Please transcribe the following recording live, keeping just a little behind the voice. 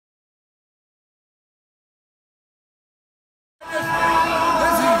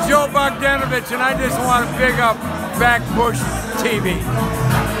Bogdanovich, and I just want to big up Backbush TV.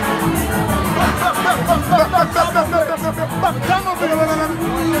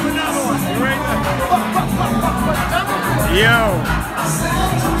 Yo,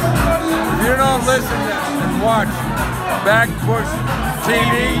 if you don't listen and watch Backbush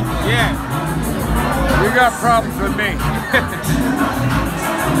TV, yeah, you got problems with me.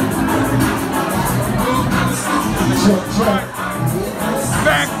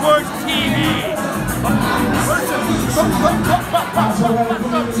 Backbush TV.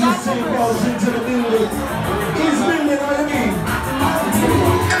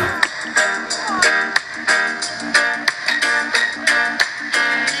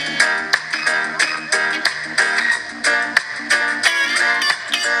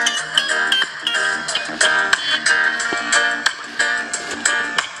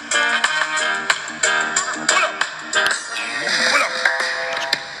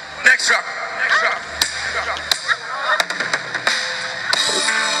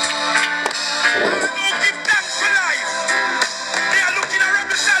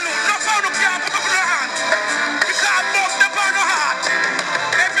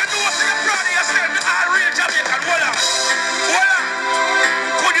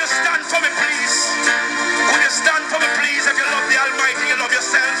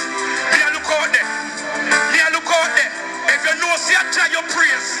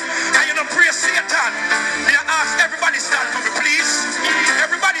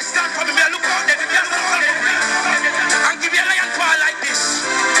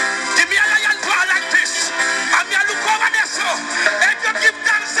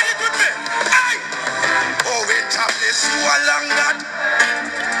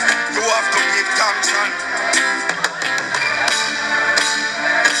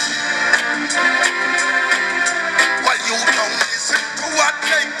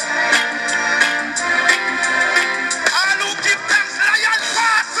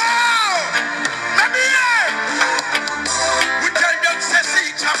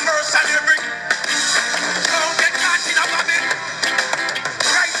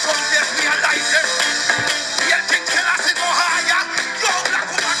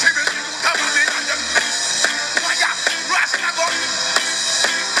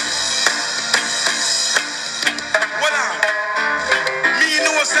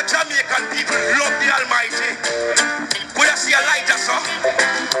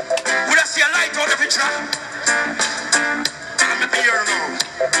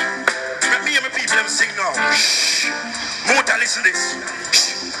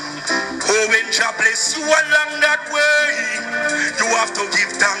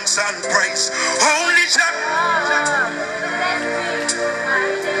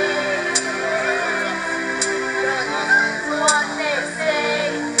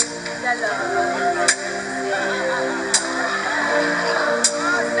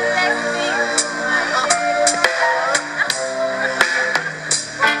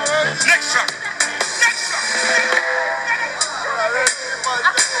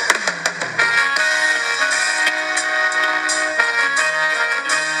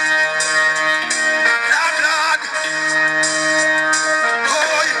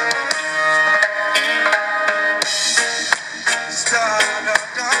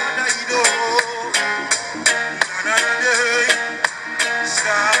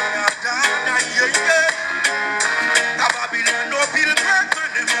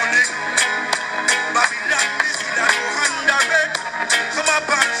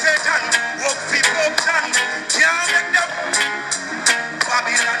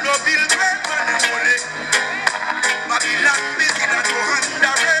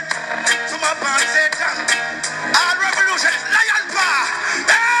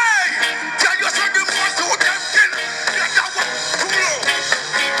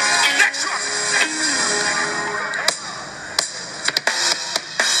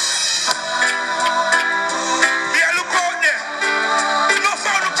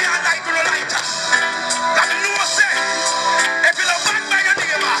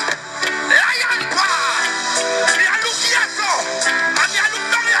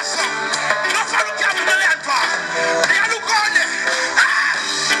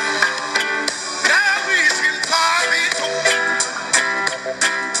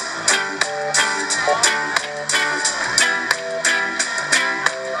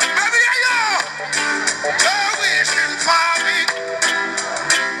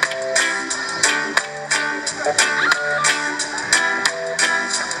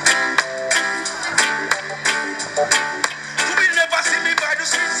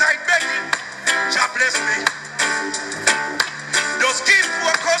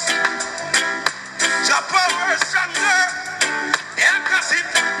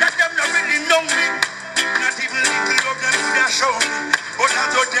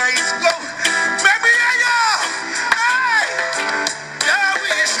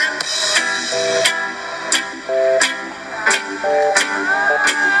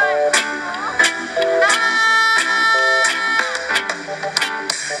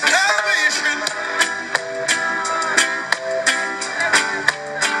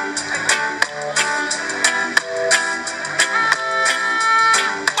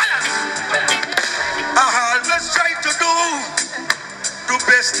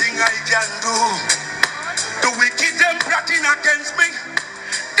 best thing I can do. The wicked them plotting against me.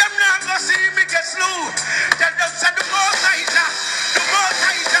 Them not gonna see me get slew. Tell them say the most nicer.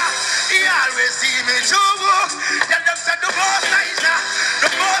 He always see me too. Tell them say the most nicer.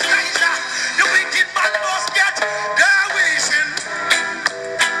 The wicked man must get their wishing.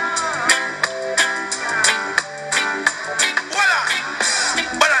 Voila,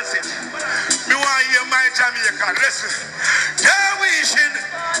 balance it. Me want hear my Jamaican listen. Their wishing.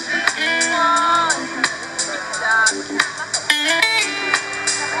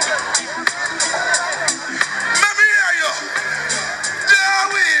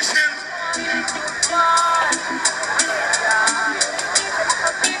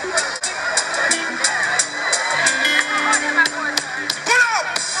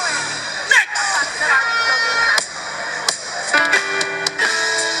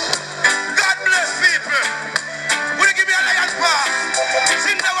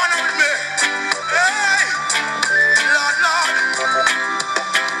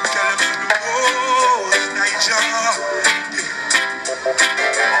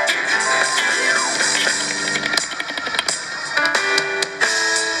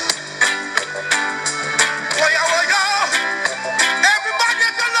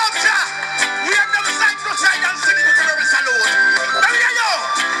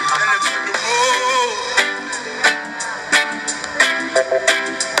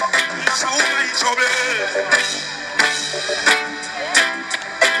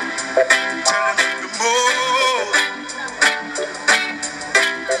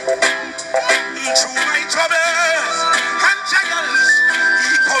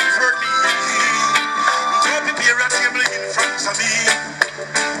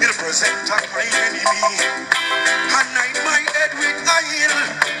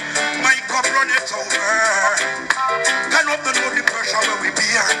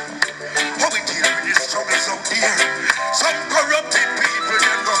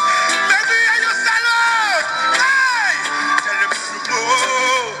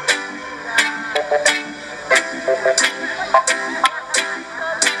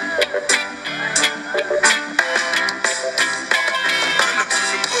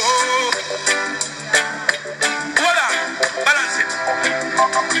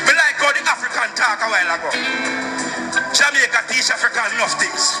 Jamaica teach Africa enough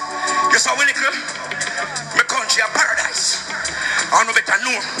things. You saw we little? My country a paradise. I know better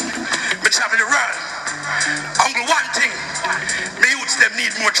know. Me travel the world. Only one thing. Me youths them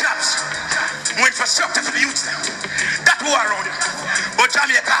need more jobs. More infrastructure for the youths them. That war around it. But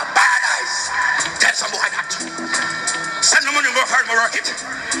Jamaica a paradise. Tell some boy that. Send the money and go for me work it.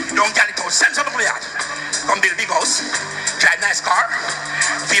 Don't get it out. Send some people yard. Come build big house. Drive nice car.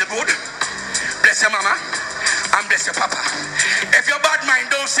 Feel good. Bless your mama. And bless your papa. If your bad mind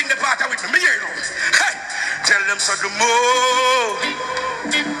don't sing the part with me, you know. Hey, tell them so the more.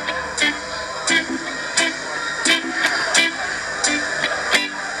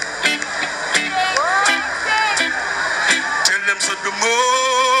 Tell them so the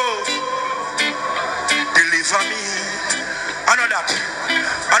more. Deliver me. I know that.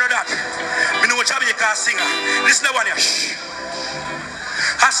 Me know what Jamaica singer. Listen to one here. Shh.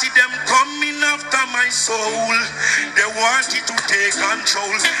 I see them coming after my soul. They want it to take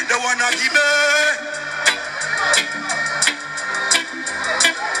control. They wanna give me.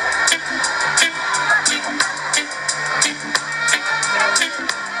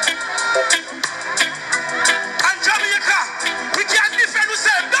 And Jamaica, we can't defend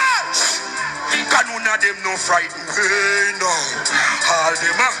ourselves, dance. Can none of them no frightened? Hey, no. All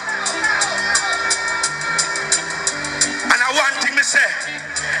them are. And I one thing me say.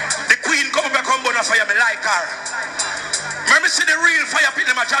 Queen come back on bonfire fire, me like her. Let me see the real fire pit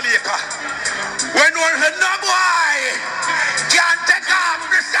in Jamaica. When one head no boy can't take off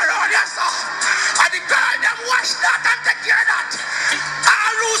the road, yes sir. And the girl them wash that and take care of that.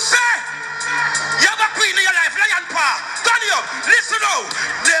 All who say you have a queen in your life, lion paw. Turn you up, listen now.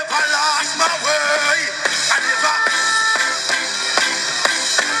 Never lost my way. I never.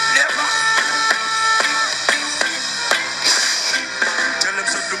 Tell them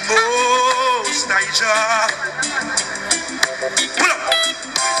so the most Niger. Pull up.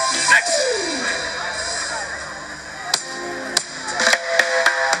 Next.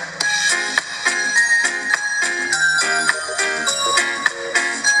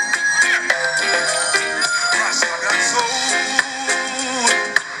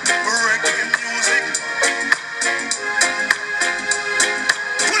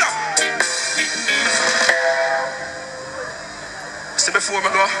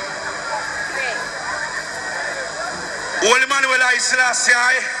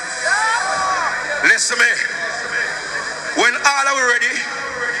 Selassie, listen to me. When all are ready,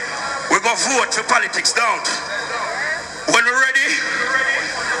 we go vote for politics down. When we're ready,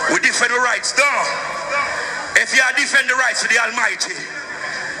 we defend the rights down. If you defend the rights of the Almighty,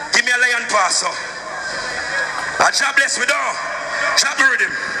 give me a lion pass. God bless me down. Chop me with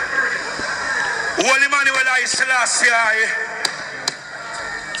him. Holy Emmanuel I Selassie.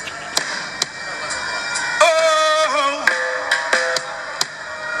 Oh,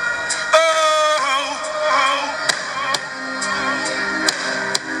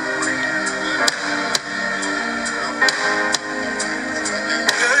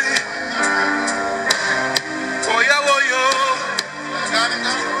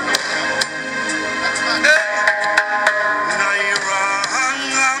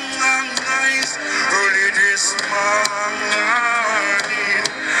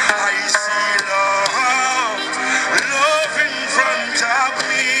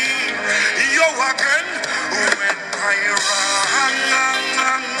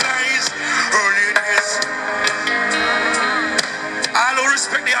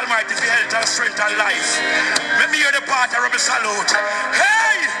 respect the Almighty for health and strength and life. Let me hear the part of a salute.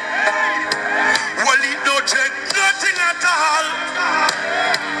 Hey! Well, it don't take nothing at all.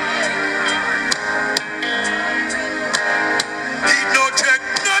 It don't take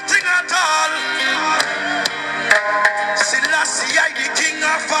nothing at all. Selassie, I the king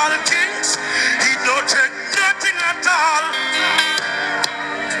of all kings. It don't take nothing at all.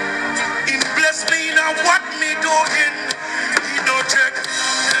 He bless me now what me doing. It don't take.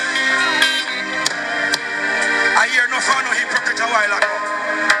 I hear no fan of hypocrite a while ago.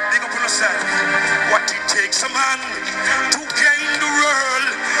 Big up on yourself. What it takes a man to gain the world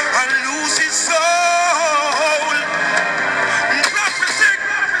and lose his soul. Prophecy.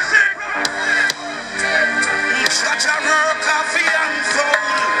 Such a work of the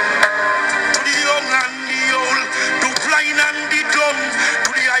unfold. To the young and the old, the blind and the dumb, to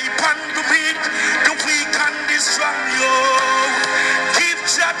the hype and the weak, the weak and the strong. Yo, give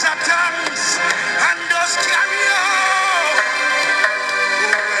Jah thanks and just carry on.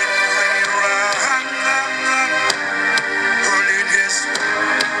 Early days,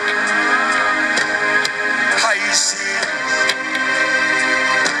 I see.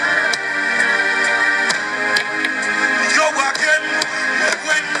 You again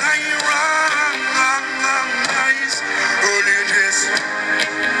when I rise. Early days.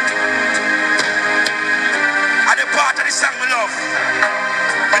 At the part of the song we love.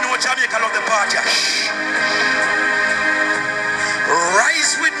 We know Jamaica love the part, yeah.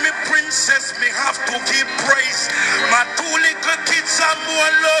 Rise with me, princess, me have to give praise. My two little kids are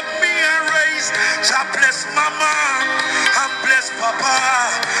more love me and raise. Jah bless mama, and bless papa,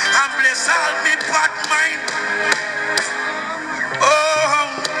 and bless all me bad mind.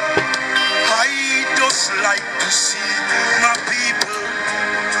 Oh, I just like to see my people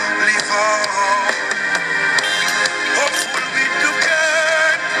live on. Hopeful with the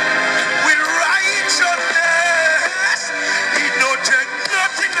good, with righteousness. It don't take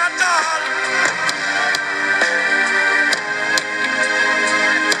nothing at all.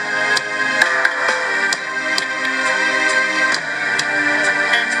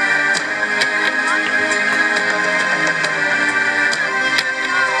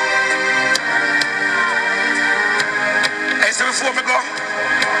 Hey, so before me go,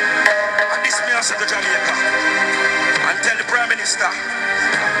 and this me also to Jamaica, and tell the Prime Minister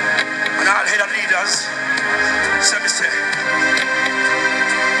and all head of leaders, so me say,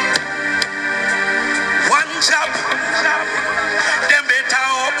 one job, them better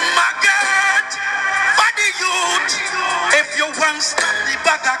up, my God, for the youth. If you want stop the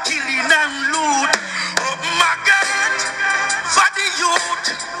bag of killing and loot, oh my God, for the youth.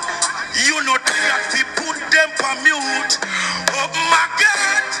 You know they have to put them for mute. Oh my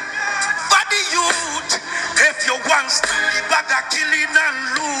God, for the youth. If you want stop the bag of killing and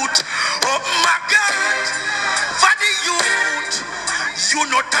loot, oh my God, for the youth. You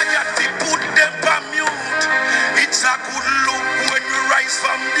know tired to put them for mute. It's a good look when you rise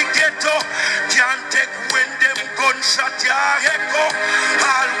from the ghetto. Can't take when them gunshot your echo.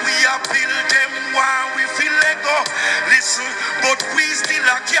 All we are build them while we feel ego. Listen, but we still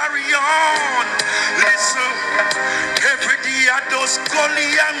a carry on. Listen, every day I does gully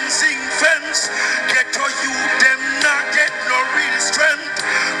and sing fence. Ghetto you them not get no real strength,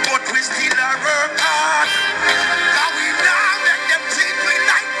 but we still a work hard. Now we now make them treat me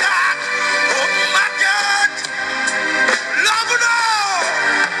like that. Oh my God, love now,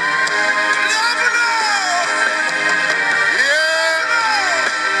 love now, yeah.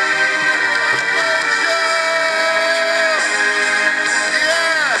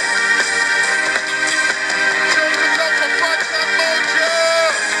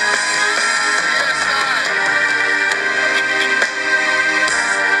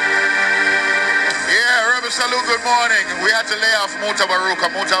 morning. We had to lay off Muta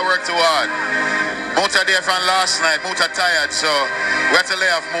Baruka. Muta worked too hard. Muta there from last night. Muta tired, so we had to lay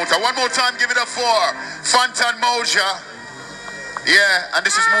off Muta. One more time, give it up for Fantan Mojah. Yeah, and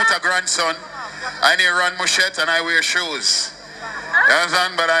this is Muta grandson. I need run mushette and I wear shoes. You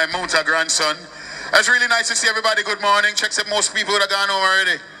understand? But I'm Muta grandson. It's really nice to see everybody. Good morning. Check that most people that gone home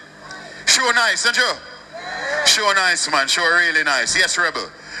already. Sure nice, don't you? Sure nice, man. Sure really nice. Yes, Rebel.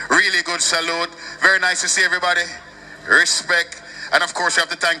 Really good salute. Very nice to see everybody. Respect. And of course, we have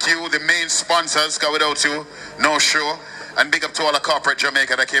to thank you, the main sponsors, because without you, no show. And big up to all the corporate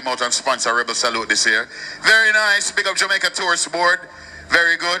Jamaica that came out and sponsor Rebel Salute this year. Very nice. Big up Jamaica Tourist Board.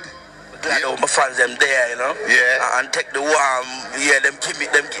 Very good. Glad all my fans them there, you know. Yeah. And take the warm, yeah, them give me,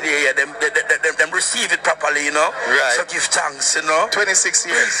 them receive it properly, you know. Right. So give thanks, you know. 26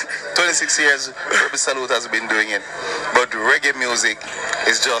 years. 26 years Rebel Salute has been doing it. But reggae music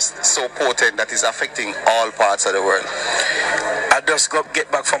is just so potent that it's affecting all parts of the world. I just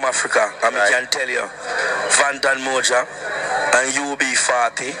get back from Africa, and I can tell you, Fantan Mojah and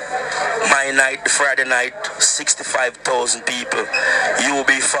UB40, my night, the Friday night, 65,000 people.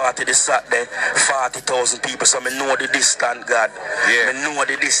 UB40 the Saturday, 40,000 people. So I know the distant, God. Yeah. I know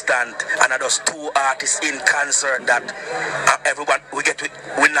the distant, and I just 2 artists in concert that everyone we get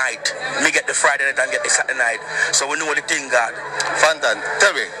we night. Me get the Friday night and get the Saturday night. So we know the thing, God. Fantan,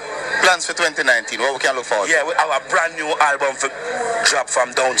 tell me. Plans for 2019, what we can look forward to? Yeah, we have a brand new album for drop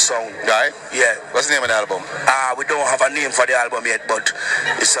from Down Sound. Right? Yeah. What's the name of the album? We don't have a name for the album yet, but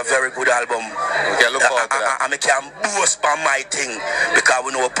it's a very good album. We can look forward to that. I can boast on my thing because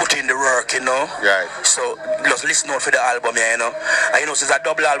we know we put in the work, you know. Right. So just listen out for the album, yeah, you know. And you know, it's a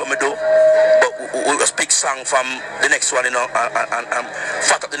double album we do, but we just pick song from the next one, you know, and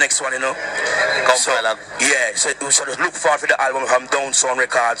fat up the next one, you know. Yeah, so just look forward for the album from Down Sound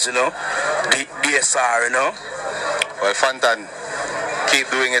Records, you know. DSR, you know. Well, Fantan, keep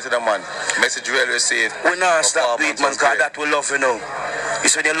doing it to the man. Message well received. We not stop doing it, man, because that we love, you know.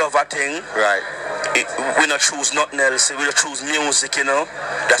 It's when you love a thing. Right. We not choose nothing else. We not choose music, you know.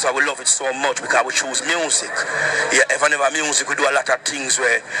 That's why we love it so much, because we choose music. Yeah, if never music, we do a lot of things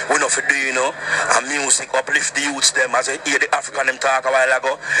where we not for do, you know. And music uplift the youths them. As I hear the African them talk a while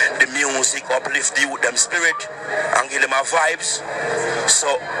ago, the music uplift the youth them spirit and give them a vibes. So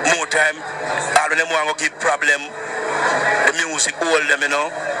more time, all of them want to give problem. The music hold them, you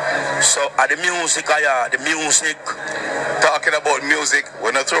know. So the music, the music. Talking about music,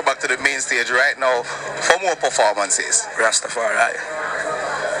 we're going to throw back to the main stage right now for more performances. Rastafari.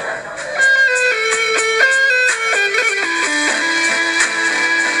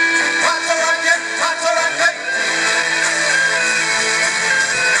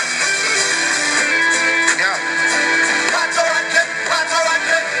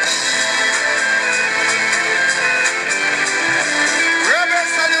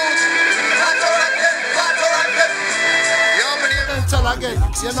 Again,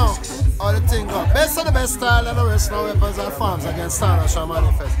 you know, all the thing go. Best of the best style and the rest now weapons and farms against Starnash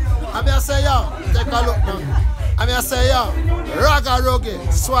Manifest. I mean I say yo, take a look now. I mean I say yo, Raga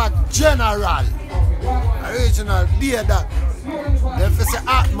Rogue, Swag General, original, beer that. Then for say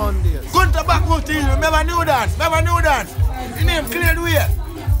Art Mondays. Kunta back with you, never knew that, The name clear the way.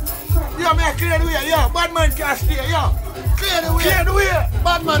 Yo, me clear the way, yo, bad man can't stay, yo. Clear the way. Clear the way.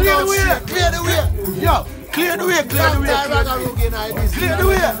 Bad man don't stay. Clear the way. Yo. Clear the way, clear the way, clear the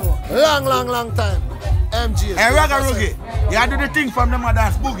way. Long time. MG. And Raga Rugi, you do the thing from the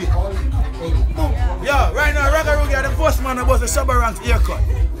dance boogie. Yo, right now Raga Rugi, the first man about the Shabaran's haircut.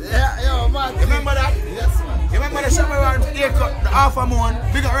 Yeah, yo, man. You remember that? Yes, man. You remember the Shabaran's haircut, the Alpha Moon,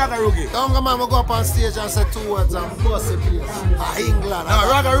 big up Raga Rugi. Don't man will go up on stage and say 2 words and bust the place. England. No,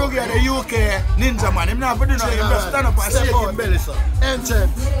 Raga Rugi, the UK ninja man. Him not do nothing, him just stand up and shake him belly, sir.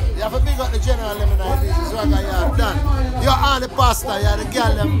 Ancient. You have to big up the general lemonade. This is Raga, you're done. You're on the pastor, you're the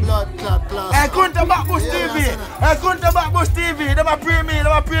girl, them blood clot plaster. Hey, Kunta Backbush TV. Hey, Kunta Backbush TV. They might pray me.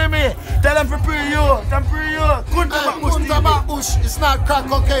 Tell them to pray you. Them pray you. Kunta Backbush TV. Kunta Backbush. It's not crack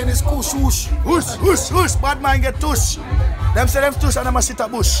cocaine, it's kush whoosh. Whoosh. Bad man get tush. Them say them tush and them a sit a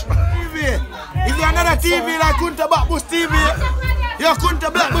bush. TV. If you're another TV like Kunta Backbush TV, you're Kunta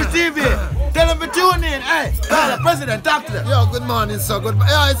Backbush TV. Tell them to tune in. Hey, the president, talk to them. Yo, good morning, sir. Good.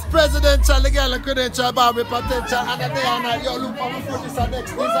 Yeah, it's presidential, the girl, credential, Barbie potential, and a day and night. Yo, look for my foot, this and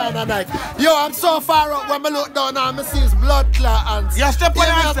next designer night. Yo, I'm so far up when I look down and I see his blood clot and. Yeah, step on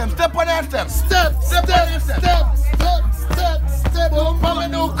the anthem. Step on the anthem. Step. Boom, my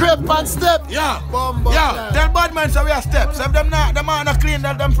new crib and step. Yeah. Bumbo. Yeah. Tell bad man so we are steps. If them not clean,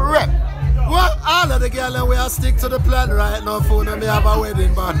 tell them for rep. What? All of the girls we are stick to the plan right now for me have a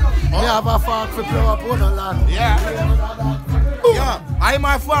wedding band. Me have a farm for blow up on the land. Yeah. Yeah. I'm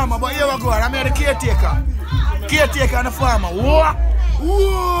a farmer, but here we go. I'm the caretaker. Caretaker and the farmer. What?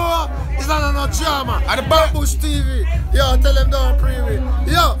 Whoa! It's not no drama. At the Backbush TV.